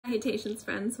Salutations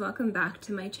friends, welcome back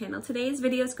to my channel. Today's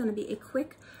video is going to be a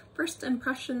quick first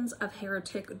impressions of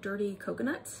Heretic Dirty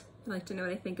Coconut. If you'd like to know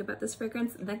what I think about this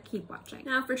fragrance, then keep watching.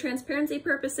 Now for transparency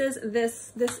purposes,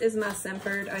 this is my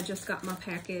Scentbird. I just got my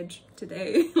package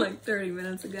today, like 30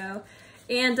 minutes ago.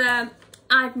 And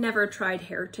I've never tried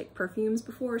Heretic perfumes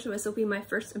before, so this will be my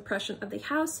first impression of the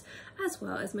house, as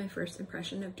well as my first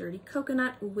impression of Dirty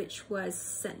Coconut, which was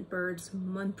Scentbird's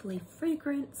monthly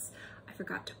fragrance. I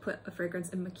forgot to put a fragrance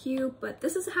in my queue, but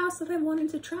this is a house that I wanted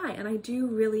to try, and I do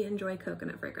really enjoy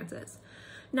coconut fragrances.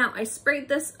 Now, I sprayed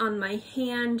this on my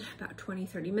hand about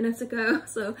 20-30 minutes ago,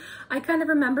 so I kind of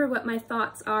remember what my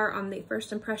thoughts are on the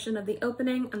first impression of the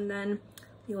opening, and then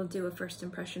we will do a first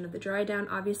impression of the dry down.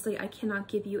 Obviously, I cannot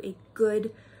give you a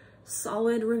good,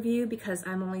 solid review because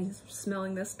I'm only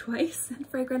smelling this twice. And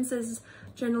fragrances,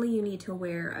 generally you need to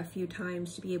wear a few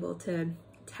times to be able to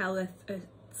tell if it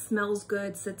smells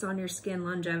good, sits on your skin,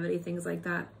 longevity, things like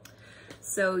that.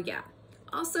 So yeah.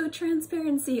 Also,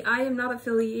 transparency, I am not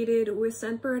affiliated with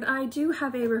Scentbird. I do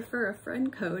have a refer a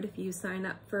friend code. If you sign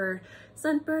up for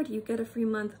Scentbird, you get a free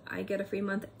month, I get a free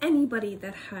month. Anybody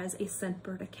that has a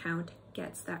Scentbird account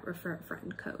gets that refer a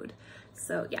friend code.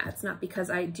 So yeah, it's not because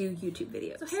I do YouTube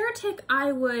videos. So Heretic,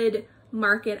 I would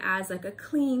mark it as like a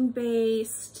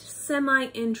clean-based,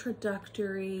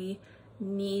 semi-introductory,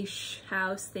 niche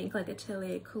house. Think like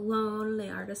Atelier Cologne, Les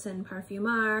Artisans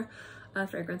Parfumeurs,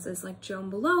 fragrances like Joan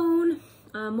Malone.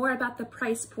 More about the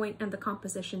price point and the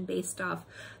composition based off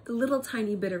the little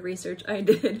tiny bit of research I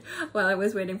did while I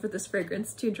was waiting for this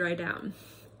fragrance to dry down.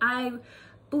 I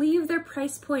believe their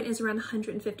price point is around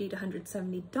 $150 to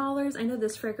 $170. I know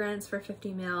this fragrance for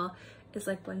 50 ml is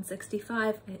like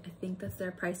 $165. I think that's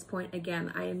their price point.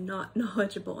 Again, I am not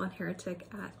knowledgeable on Heretic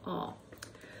at all.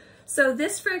 So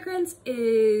this fragrance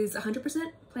is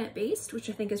 100% plant-based, which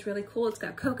I think is really cool. It's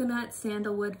got coconut,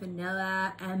 sandalwood,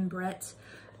 vanilla, ambrette,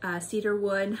 cedar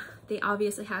wood. They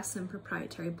obviously have some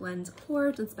proprietary blends,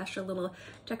 accords, and special little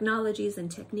technologies and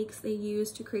techniques they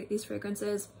use to create these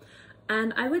fragrances.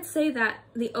 And I would say that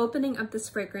the opening of this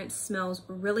fragrance smells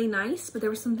really nice, but there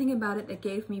was something about it that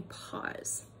gave me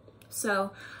pause.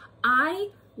 So I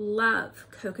love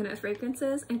coconut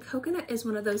fragrances, and coconut is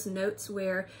one of those notes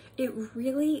where it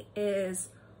really is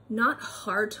not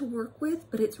hard to work with,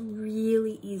 but it's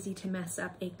really easy to mess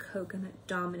up a coconut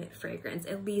dominant fragrance,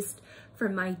 at least for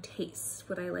my taste,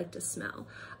 what I like to smell.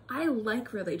 I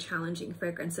like really challenging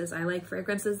fragrances. I like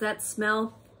fragrances that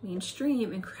smell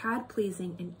mainstream and crowd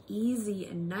pleasing and easy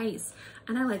and nice,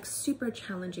 and I like super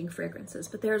challenging fragrances.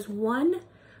 But there's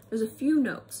a few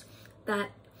notes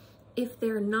that if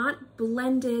they're not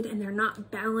blended and they're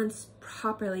not balanced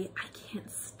properly, I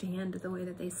can't stand the way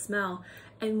that they smell.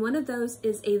 And one of those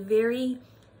is a very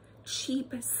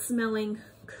cheap smelling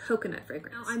coconut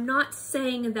fragrance. Now, I'm not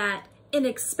saying that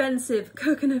inexpensive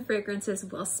coconut fragrances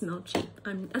will smell cheap.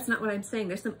 That's not what I'm saying.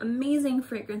 There's some amazing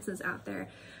fragrances out there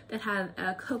that have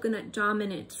a coconut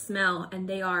dominant smell and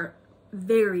they are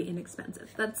very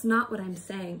inexpensive. That's not what I'm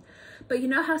saying. But you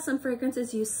know how some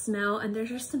fragrances you smell and there's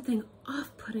just something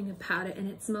off-putting about it and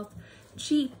it smells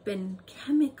cheap and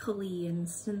chemically and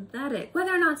synthetic.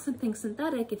 Whether or not something's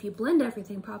synthetic, if you blend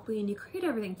everything properly and you create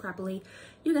everything properly,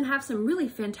 you can have some really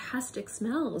fantastic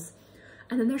smells.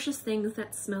 And then there's just things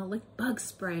that smell like bug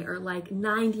spray or like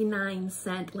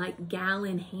 99-cent like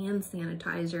gallon hand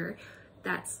sanitizer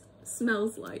that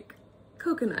smells like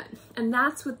coconut. And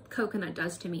that's what coconut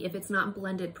does to me if it's not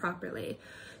blended properly.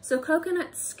 So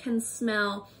coconuts can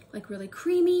smell like really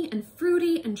creamy and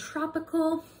fruity and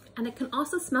tropical, and it can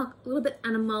also smell a little bit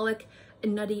animalic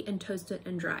and nutty and toasted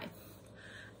and dry.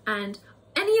 And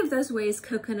any of those ways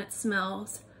coconut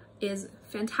smells is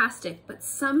fantastic, but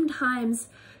sometimes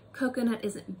coconut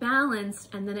isn't balanced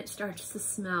and then it starts to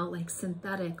smell like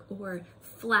synthetic or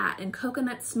flat, and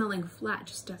coconut smelling flat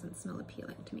just doesn't smell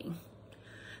appealing to me.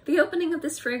 The opening of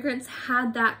this fragrance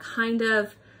had that kind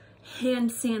of hand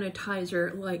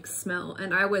sanitizer like smell,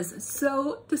 and I was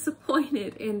so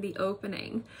disappointed in the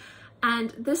opening.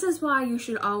 And this is why you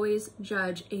should always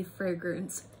judge a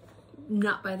fragrance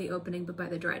not by the opening but by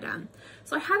the dry down.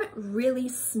 So I haven't really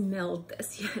smelled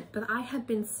this yet, but I have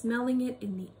been smelling it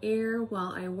in the air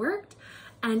while I worked,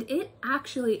 and it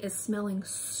actually is smelling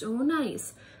so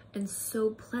nice and so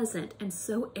pleasant and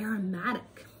so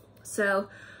aromatic. So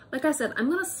like I said, I'm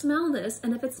gonna smell this,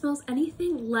 and if it smells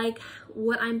anything like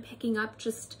what I'm picking up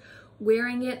just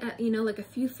wearing it at, you know, like a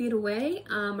few feet away,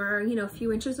 or, you know, a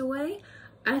few inches away,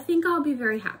 I think I'll be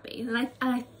very happy. And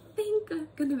I think I'm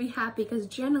gonna be happy because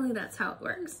generally that's how it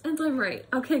works. And I'm right.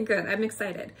 Okay, good, I'm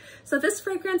excited. So this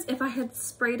fragrance, if I had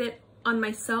sprayed it on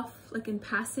myself, like in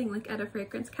passing, like at a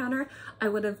fragrance counter, I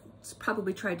would have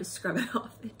probably tried to scrub it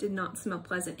off. It did not smell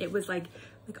pleasant. It was like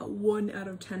a 1 out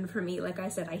of 10 for me. Like I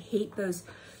said, I hate those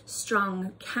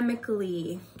strong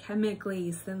chemically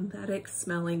synthetic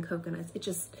smelling coconuts.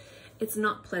 It's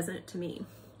not pleasant to me.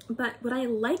 But what I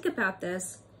like about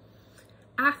this,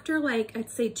 after like, I'd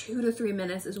say 2 to 3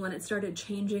 minutes is when it started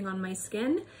changing on my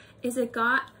skin, is it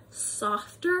got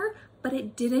softer, but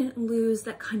it didn't lose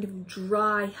that kind of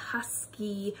dry,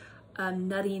 husky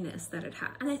nuttiness that it had.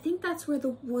 And I think that's where the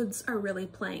woods are really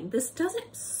playing. This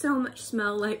doesn't so much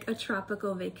smell like a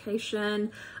tropical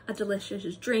vacation, a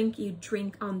delicious drink you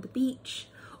drink on the beach,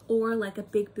 or like a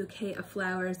big bouquet of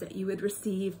flowers that you would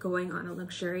receive going on a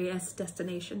luxurious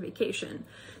destination vacation.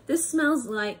 This smells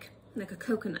like a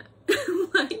coconut,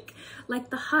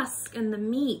 like the husk and the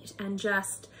meat, and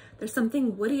just, there's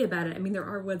something woody about it. I mean, there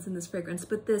are woods in this fragrance,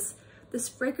 but this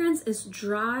fragrance is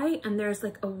dry, and there's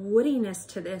like a woodiness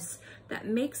to this that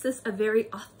makes this a very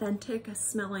authentic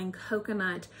smelling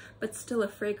coconut, but still a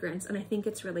fragrance, and I think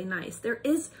it's really nice. There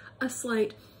is a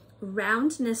slight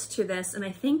roundness to this, and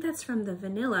I think that's from the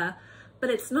vanilla, but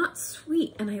it's not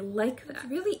sweet, and I like that. It's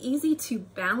really easy to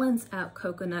balance out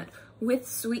coconut with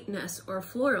sweetness or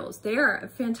florals. They are a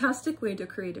fantastic way to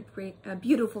create a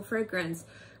beautiful fragrance,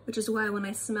 which is why when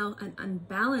I smell an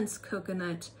unbalanced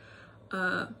coconut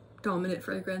dominant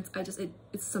fragrance,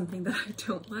 it's something that I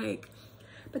don't like.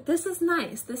 But this is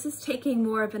nice. This is taking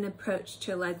more of an approach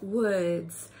to like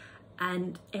woods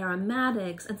and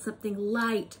aromatics and something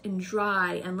light and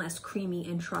dry and less creamy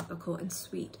and tropical and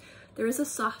sweet. There is a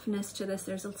softness to this.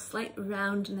 There's a slight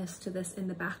roundness to this in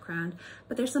the background,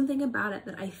 but there's something about it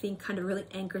that I think kind of really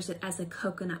anchors it as a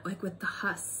coconut, like with the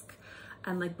husk,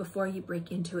 and like before you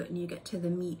break into it and you get to the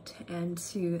meat and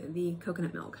to the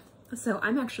coconut milk. So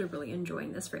I'm actually really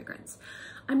enjoying this fragrance.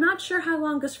 I'm not sure how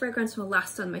long this fragrance will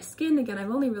last on my skin. Again, I've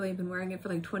only really been wearing it for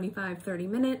like 25-30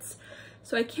 minutes.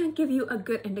 So I can't give you a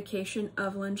good indication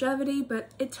of longevity,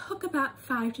 but it took about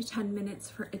 5 to 10 minutes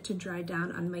for it to dry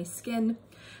down on my skin.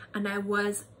 And I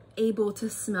was able to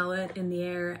smell it in the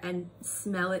air and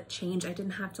smell it change. I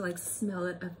didn't have to like smell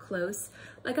it up close.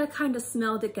 Like I kind of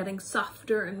smelled it getting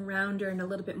softer and rounder and a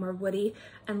little bit more woody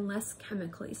and less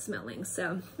chemically smelling.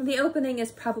 So the opening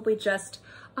is probably just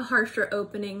a harsher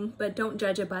opening, but don't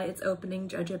judge it by its opening,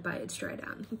 judge it by its dry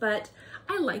down. But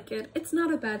I like it. It's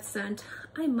not a bad scent.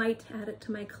 I might add it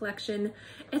to my collection.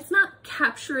 It's not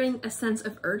capturing a sense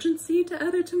of urgency to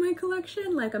add it to my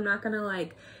collection. Like I'm not gonna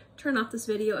like turn off this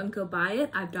video and go buy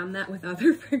it. I've done that with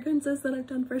other fragrances that I've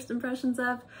done first impressions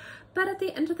of. But at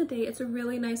the end of the day, it's a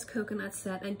really nice coconut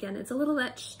set. Again, it's a little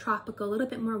less tropical, a little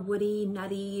bit more woody,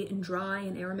 nutty, and dry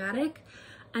and aromatic.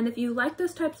 And if you like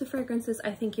those types of fragrances,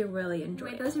 I think you'll really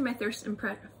enjoy it. Those are my first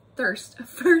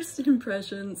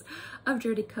impressions of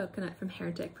Dirty Coconut from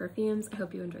Heretic Perfumes. I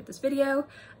hope you enjoyed this video,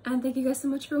 and thank you guys so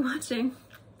much for watching.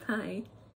 Bye.